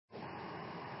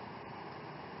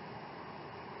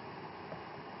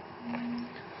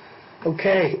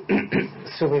Okay,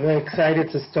 so we're very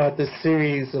excited to start this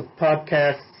series of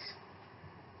podcasts.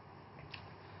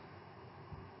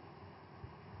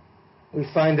 We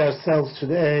find ourselves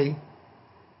today,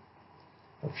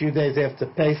 a few days after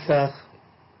Pesach,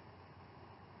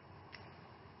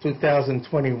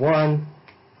 2021,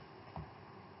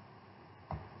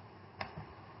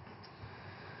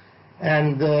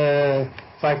 and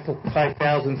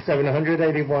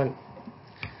 5,781.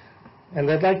 And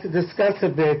I'd like to discuss a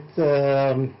bit,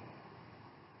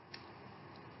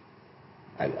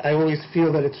 I always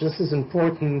feel that it's just as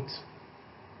important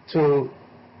to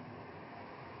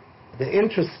the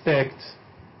introspect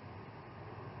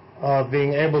of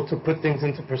being able to put things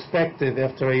into perspective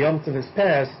after a Yom Tov is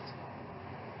passed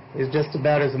is just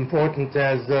about as important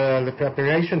as the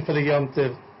preparation for the Yom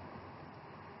Tov,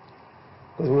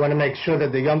 because we want to make sure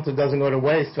that the Yom Tov doesn't go to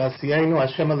waste.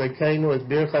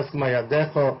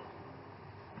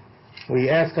 We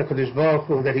ask HaKadosh Baruch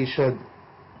Hu that He should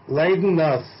laden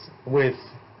us with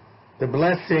the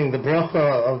blessing, the bracha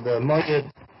of the Moyed.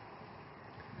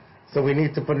 So we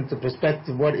need to put into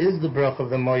perspective, what is the bracha of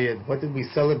the Moyed? What did we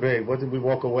celebrate? What did we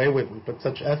walk away with? We put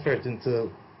such effort into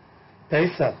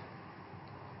Pesach.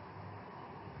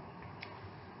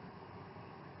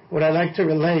 What I like to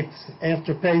relate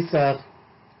after Pesach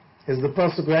is the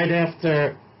pasuk right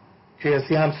after Kriyas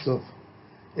Yamsuf.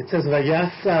 It says,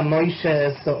 Vayasa Moshe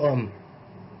es ha'om.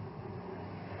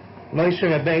 Moshe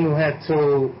Rabbeinu had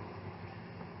to,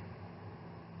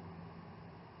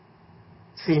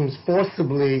 seems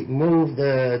forcibly, move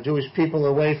the Jewish people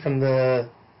away from the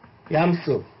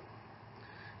Yamsuf.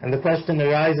 And the question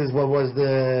arises, what was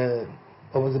the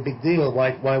big deal?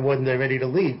 Why weren't they ready to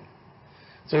leave?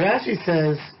 So Rashi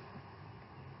says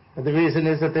that the reason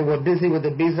is that they were busy with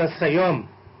the Bizas Hayom.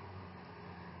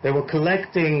 They were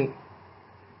collecting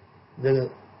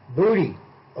the booty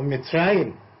of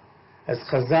Mitzrayim, as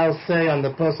Chazal say on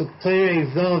the pasuk, Torei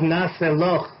zov naseh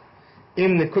loch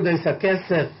im nekudas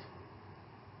hakesef,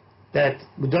 that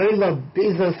Gdoila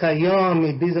Bizas Hayom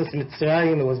mi Bizas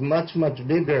Mitzrayim, it was much, much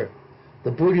bigger.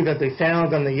 The booty that they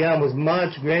found on the Yam was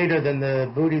much greater than the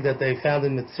booty that they found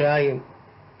in Mitzrayim.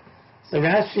 So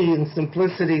Rashi, in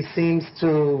simplicity, seems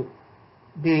to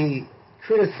be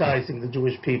criticizing the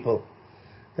Jewish people,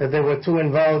 that they were too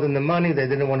involved in the money, they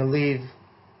didn't want to leave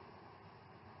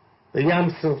the Yam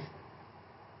Suf.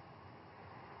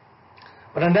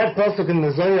 But on that pasuk in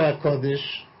the Zohar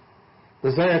HaKodesh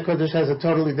has a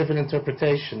totally different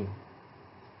interpretation.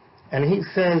 And he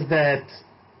says that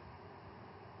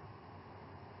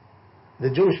the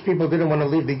Jewish people didn't want to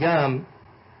leave the Yam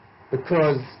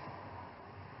because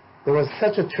there was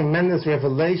such a tremendous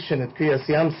revelation at Kriyas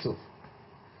Yamsuf.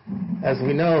 As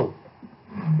we know,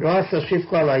 Rasa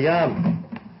Shifcha al Hayam,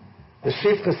 the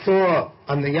Shifcha saw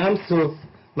on the Yamsuf,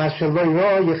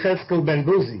 Mashallah Yecheskel ben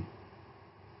Buzi.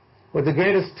 What the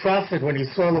greatest prophet, when he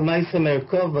saw the Maisa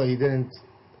Merkava, he didn't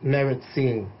merit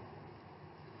seeing.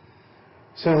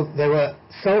 So they were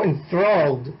so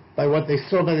enthralled by what they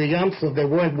saw by the Yamsuf, they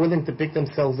weren't willing to pick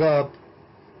themselves up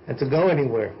and to go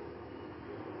anywhere.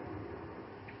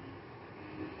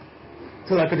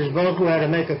 So HaKadosh Baruch Hu had to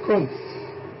make a kunst.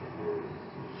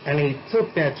 And he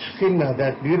took that Shekhinah,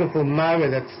 that beautiful Mara,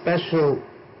 that special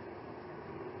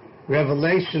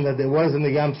revelation that there was in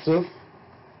the Yam Suf,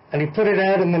 and he put it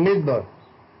out in the Midbar.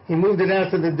 He moved it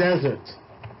out to the desert.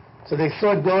 So they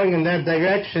saw it going in that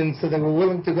direction, so they were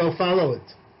willing to go follow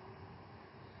it.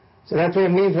 So that's what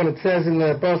it means when it says in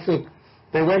the pasuk,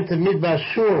 they went to Midbar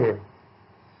Shur.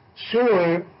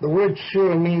 Shur, the word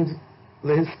Shur means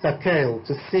lehistakel,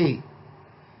 to see.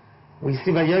 We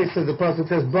see by Yosef, the pasuk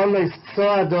says, Bonos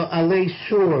tzoado alei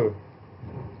shur.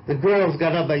 The girls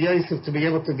got up by Yosef to be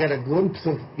able to get a glimpse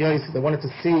of Yosef. They wanted to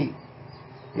see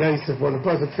Yosef. Well, the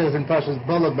pasuk says in Pashas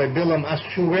Balak by Bilam,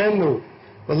 Ashurenu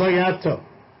v'lo yato.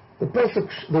 The pasuk,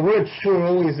 the word shur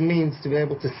always means to be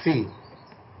able to see.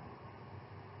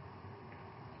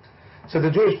 So the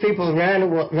Jewish people ran.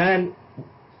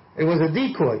 It was a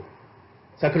decoy.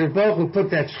 So HaKadosh Baruch Hu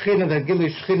put that Shekhinah, that Gilui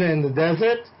Shekhinah in the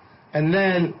desert, and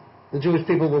then the Jewish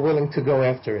people were willing to go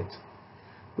after it.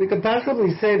 We could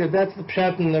possibly say that that's the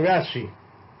pshat in the Rashi.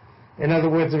 In other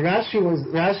words, the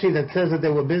Rashi that says that they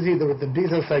were busy with the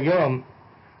Bizas Hayom,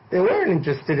 they weren't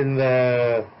interested in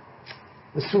the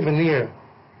souvenir.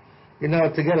 You know,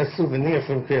 to get a souvenir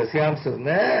from Kriyas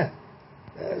Yamsuf,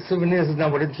 souvenirs is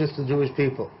not what interests the Jewish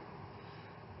people.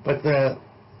 But the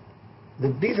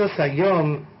Bizas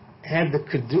Hayom had the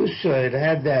Kedusha, it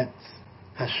had that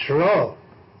Hashra,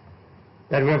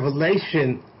 that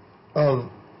revelation of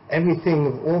everything,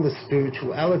 of all the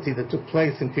spirituality that took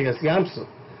place in Kriyas Yamsuf,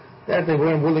 that they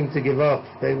weren't willing to give up.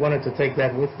 They wanted to take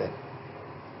that with them.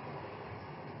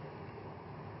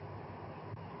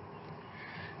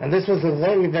 And this was a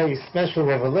very, very special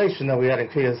revelation that we had in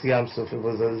Kriyas Yam Suf. It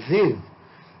was a ziv,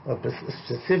 a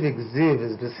specific ziv,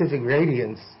 a specific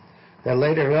radiance, that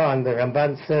later on the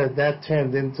Ramban said that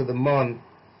turned into the mon,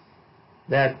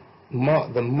 that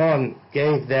the mon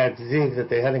gave that ziv that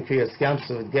they had in Kriyas Yam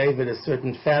Suf, it gave it a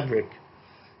certain fabric,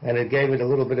 and it gave it a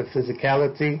little bit of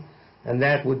physicality, and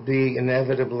that would be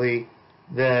inevitably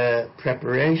the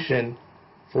preparation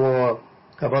for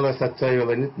Kabbalah Satayah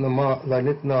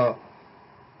Lanitna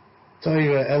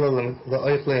Toyah Elam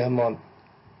La'oichle Hamon.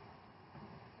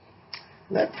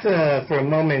 Let's for a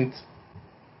moment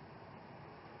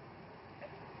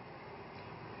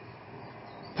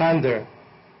ponder.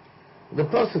 The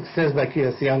Pesach says by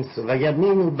Kriyas Yam Suf,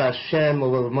 Vayaminu b'Hashem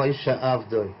u'Moshe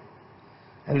Avdoi.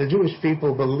 And the Jewish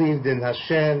people believed in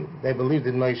Hashem, they believed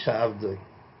in Moshe Avdoi.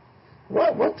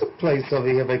 What took place over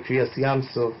here by Kriyas Yam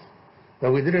Suf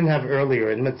that we didn't have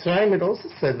earlier? In Mitzrayim it also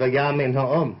said, Vayamin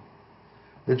Ha'om.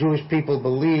 The Jewish people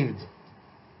believed.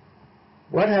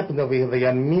 What happened over here?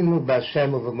 Vayaminu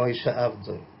b'Hashem u'Moshe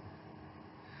Avdoi.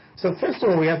 So first of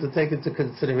all, we have to take into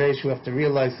consideration, we have to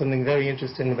realize something very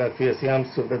interesting about Kriyas Yam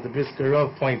Suf that the Brisker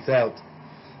Rov points out.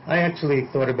 I actually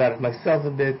thought about it myself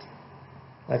a bit.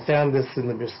 I found this in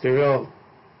the Brisker Rov.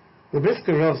 The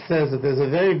Brisker Rov says that there's a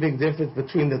very big difference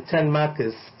between the 10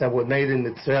 makas that were made in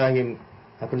Mitzrayim,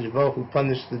 HaKadosh Baruch Hu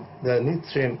punished the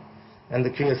Mitzrim, and the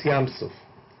Kriyas Yam Suf.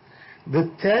 The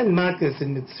 10 makas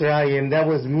in Mitzrayim, that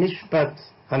was Mishpat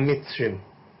HaMitzrim.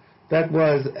 That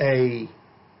was a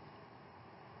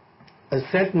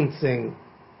sentencing,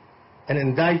 an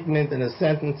indictment and a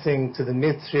sentencing to the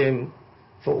Mitzrim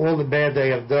for all the bad they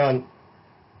have done.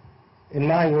 In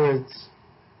my words,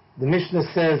 the Mishnah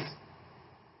says,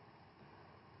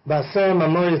 B'asar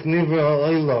mamoris nivra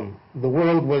ha'olam. The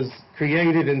world was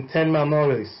created in 10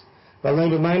 mamoris.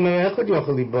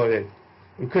 It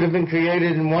could have been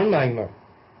created in one maimor.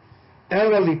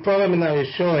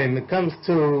 It comes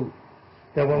to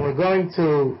that when we're going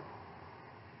to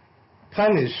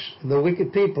punish the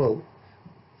wicked people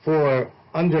for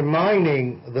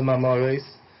undermining the mamoris,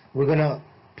 we're going to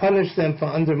punish them for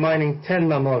undermining 10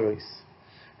 mamoris.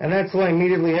 And that's why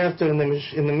immediately after in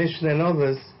the Mishnah and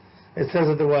others, it says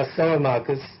that there were Asara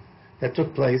Makas that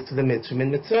took place to the Mitzrim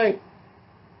in Mitzrayim.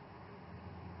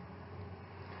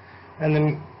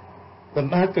 And the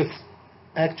Makas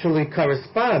actually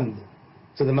correspond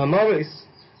to the Mamoris,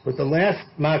 with the last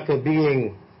Makkah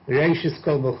being Reishis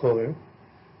Kol B'chor,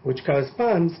 which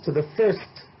corresponds to the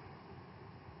first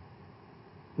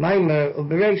Maimer of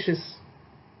Bereshis.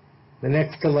 The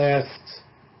next to last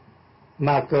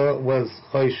Makkah was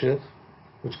Choshech,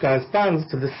 which corresponds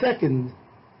to the second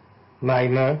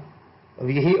Maimer of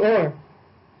Yehi Or.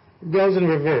 It goes in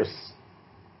reverse.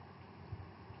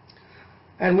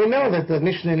 And we know that the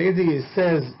Mishnah in Idi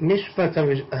says, Mishpat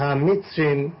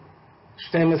HaMitzrim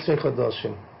 12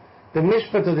 Chodoshim. The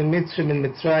Mishpat of the Mitzrim in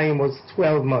Mitzrayim was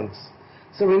 12 months.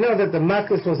 So we know that the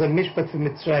Makkos was a Mishpat for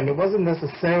Mitzrayim. It wasn't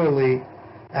necessarily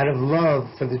out of love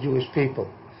for the Jewish people.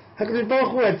 HaKadosh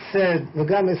Baruch Hu had said,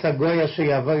 V'gam es hagoya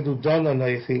sheyavodu don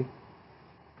anoichi.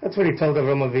 That's what he told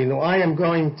Avraham Avinu. I am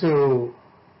going to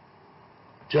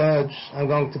judge, I'm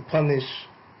going to punish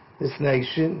this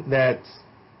nation that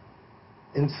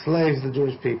enslaves the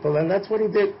Jewish people, and that's what he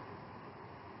did.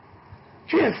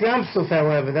 Kriyas Yam Suf,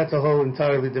 however, that's a whole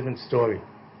entirely different story.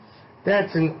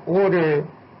 That's in order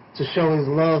to show his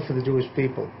love for the Jewish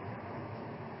people.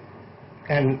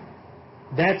 And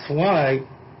that's why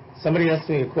somebody asked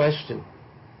me a question.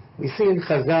 We see in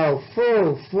Chazal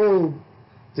full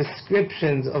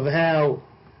descriptions of how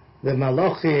the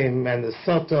Malachim and the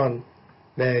Satan,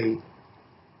 they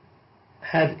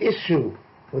had issue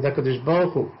with HaKadosh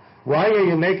Baruch Hu. Why are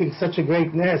you making such a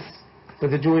great nest for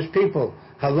the Jewish people?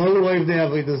 They're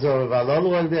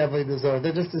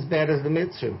just as bad as the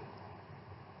Mitzrim.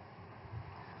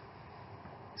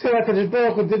 So HaKadosh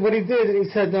Baruch Hu did what he did, and he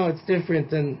said, no, it's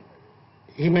different, and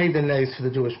he made the nays for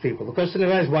the Jewish people. The question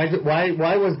arises,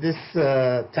 why was this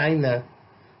Taina,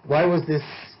 why was this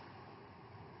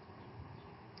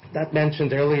not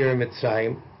mentioned earlier in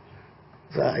Mitzrayim?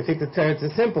 So I think the teretz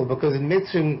is simple, because in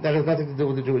Mitzrayim, that has nothing to do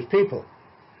with the Jewish people.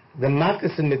 The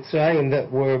Makkos in Mitzrayim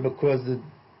that were because the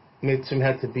Mitzrayim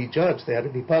had to be judged, they had to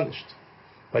be punished.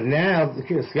 But now, the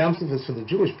Kriyas Yam Suf is for the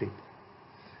Jewish people.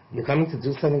 You're coming to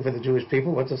do something for the Jewish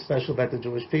people, what's so special about the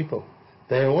Jewish people?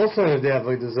 They also have the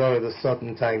Avodah Zarah, the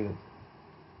Satan time.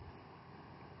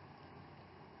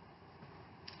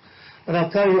 But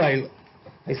I'll tell you, I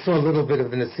saw a little bit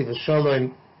of the Nesiv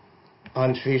Shalom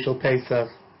on Shvishal Pesach,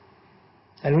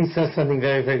 and he says something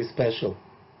very, very special.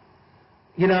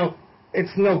 You know,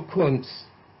 it's no kunz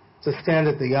to stand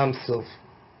at the Yam Suf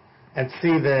and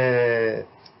see the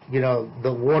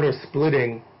the water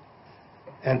splitting,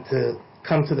 and to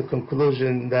come to the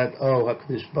conclusion that,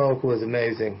 HaKadosh Baruch Hu is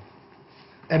amazing.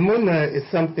 Emunah is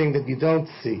something that you don't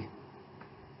see.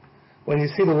 When you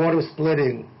see the water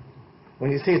splitting,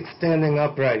 when you see it standing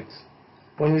upright,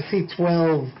 when you see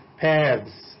 12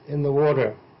 paths in the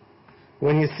water,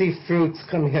 when you see fruits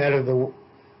coming out of the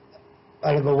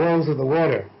walls of the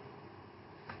water,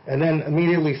 and then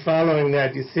immediately following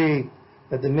that you see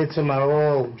that the mitzvah are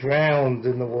all drowned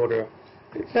in the water,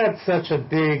 it's not such a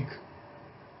big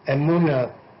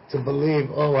emunah to believe,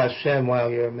 Hashem, wow,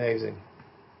 you're amazing.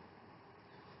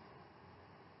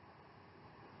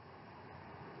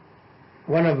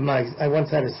 I once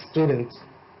had a student.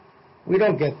 We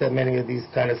don't get that many of these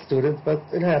kind of students, but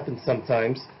it happens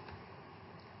sometimes.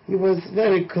 He was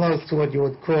very close to what you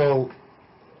would call,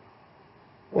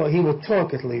 he would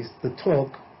talk at least, the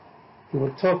talk. He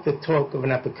would talk the talk of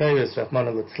an Apokayos, Rahman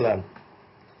al-Islam.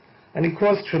 And he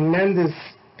caused tremendous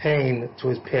pain to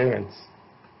his parents.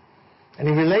 And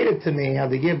he related to me how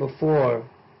the year before,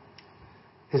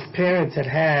 his parents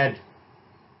had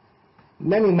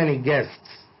many, many guests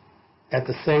at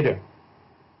the Seder.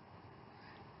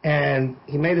 And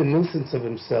he made a nuisance of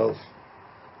himself.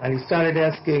 And he started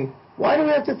asking, why do we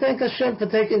have to thank Hashem for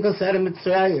taking us out of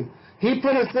Mitzrayim? He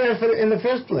put us there in the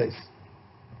first place.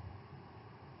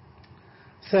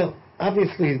 So,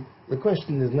 obviously, the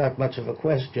question is not much of a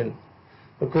question,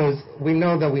 because we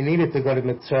know that we needed to go to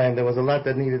Mitzrayim. There was a lot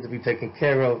that needed to be taken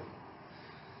care of.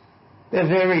 There are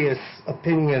various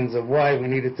opinions of why we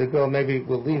needed to go. Maybe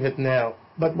we'll leave it now.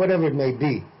 But whatever it may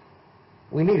be,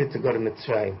 we needed to go to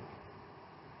Mitzrayim.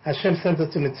 Hashem sent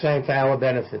us to Mitzrayim for our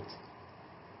benefit.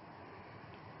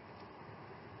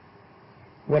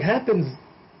 What happens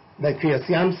by Kriyas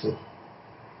Yamsuf,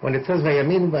 when it says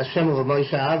Vayaminu b'Hashem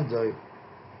u'Moshe Avdoi,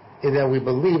 is that we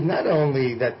believe not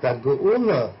only that the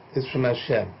Geula is from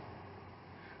Hashem,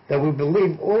 that we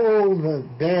believe all the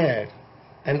bad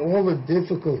and all the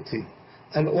difficulty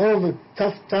and all the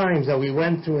tough times that we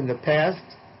went through in the past,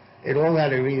 it all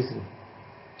had a reason.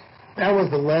 That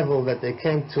was the level that they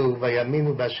came to,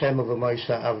 Vayaminu b'Hashem u'Moshe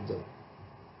Avdoi.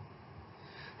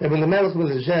 Rabbi Lemelech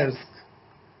Milezhensk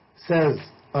says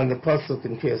on the pasuk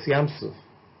in Kriyas Yamsuf,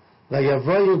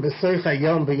 Vayavoyu b'soich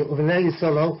hayom v'nei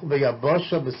Yisrael olchu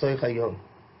b'yabosha b'soich hayom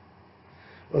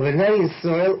v'nei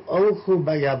Yisrael olchu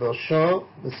b'yabosha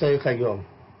b'soich hayom.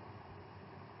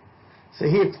 So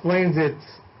he explains it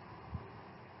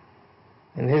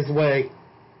in his way,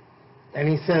 and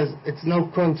he says it's no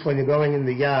kunz when you're going in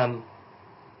the Yam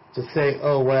to say,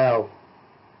 wow,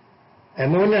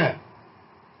 Emunah,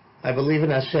 I believe in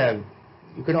Hashem.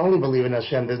 You can only believe in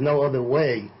Hashem. There's no other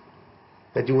way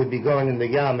that you would be going in the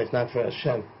Yam if not for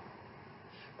Hashem.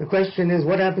 The question is,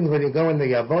 what happens when you go in the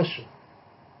Yabosha?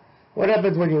 What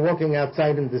happens when you're walking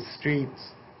outside in the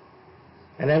streets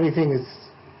and everything is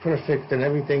perfect and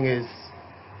everything is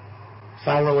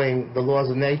following the laws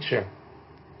of nature?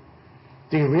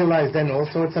 Do you realize then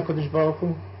also it's HaKadosh Baruch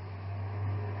Hu?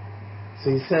 So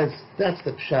he says, that's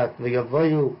the pshat.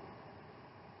 V'yavoyu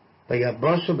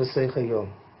v'yabosha b'seich hayom.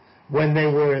 When they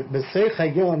were b'seich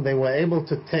hayom, they were able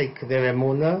to take their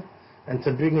emunah and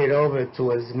to bring it over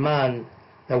to a zman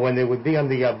that when they would be on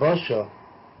the yabosha,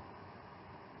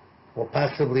 or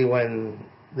possibly when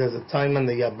there's a time on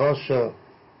the yabosha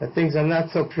that things are not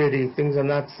so pretty, things are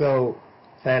not so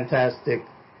fantastic,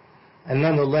 and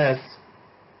nonetheless,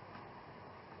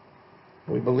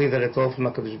 we believe that it's all from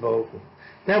HaKadosh Baruch Hu.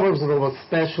 That was what was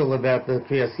special about the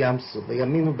Kriyas Yamsuf, the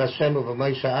Yaminu b'Hashem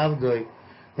u'Moshe Avdoi,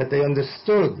 that they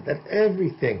understood that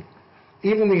everything,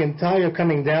 even the entire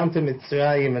coming down to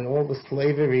Mitzrayim and all the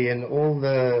slavery and all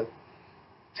the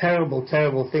terrible,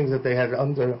 terrible things that they had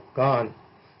undergone,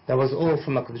 that was all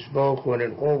from HaKadosh Baruch Hu, and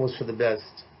it all was for the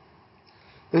best.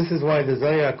 This is why the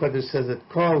Zohar HaKadosh says that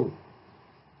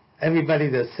everybody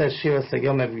that says Shira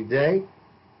Sayom every day,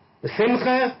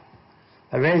 B'simcha,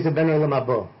 Harei ze ben olam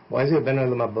haba. Why is it ben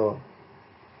olam haba?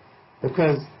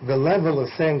 Because the level of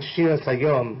saying Shira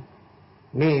Sayom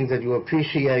means that you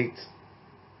appreciate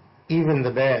even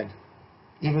the bad,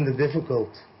 even the difficult,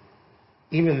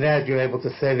 even that you're able to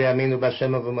say Ve'aminu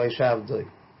b'Hashem u'Moshe Avdoi.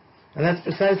 And that's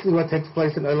precisely what takes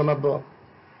place in Olam Haba.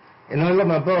 In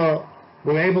Olam Haba,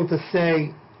 we're able to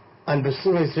say, on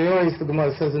B'Surah Yisraelis, the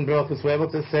Gemara says in Brachos, we're able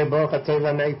to say Baruch Atov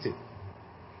HaMeiti.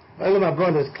 Olam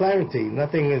Haba, there's clarity.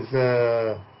 Nothing is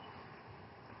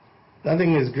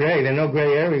gray. There are no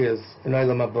gray areas in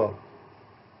Olam Haba.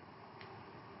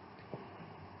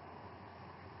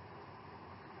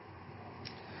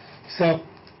 So,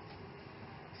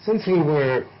 since we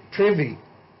were privy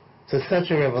to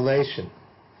such a revelation,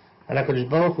 and HaKadosh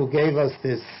Baruch Hu gave us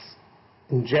this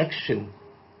injection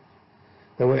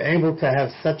that we're able to have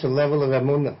such a level of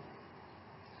emunah,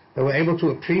 that we're able to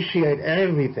appreciate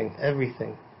everything,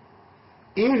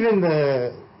 even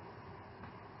the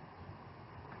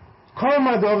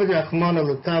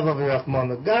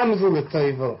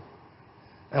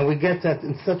and we get that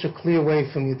in such a clear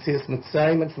way from Yetzias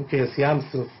Mitzrayim and from Kriyas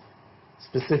Yamsuf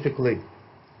specifically.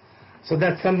 So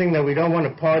that's something that we don't want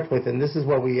to part with, and this is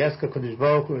what we ask HaKadosh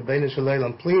Baruch Hu, Rebbeinu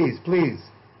Shalom, please,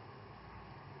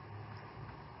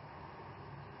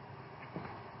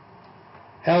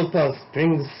 help us,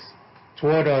 bring this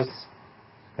toward us,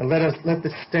 and let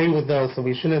this stay with us, so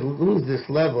we shouldn't lose this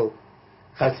level,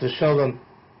 Chas v'Sholom.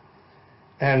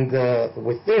 And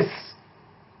with this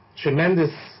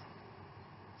tremendous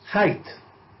height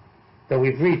that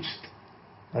we've reached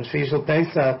on Shvishal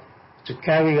Pesach, to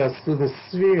carry us through the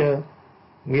sphere,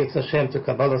 Mi'etz Hashem, to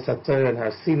Kabbalah Sator and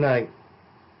Har Sinai.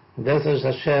 Bezos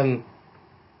Hashem,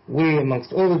 we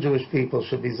amongst all the Jewish people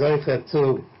should be Zoichet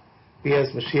to be as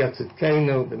Mashiach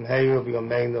Tzidkeinu, B'mheiru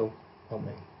V'yomeinu.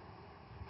 Amen.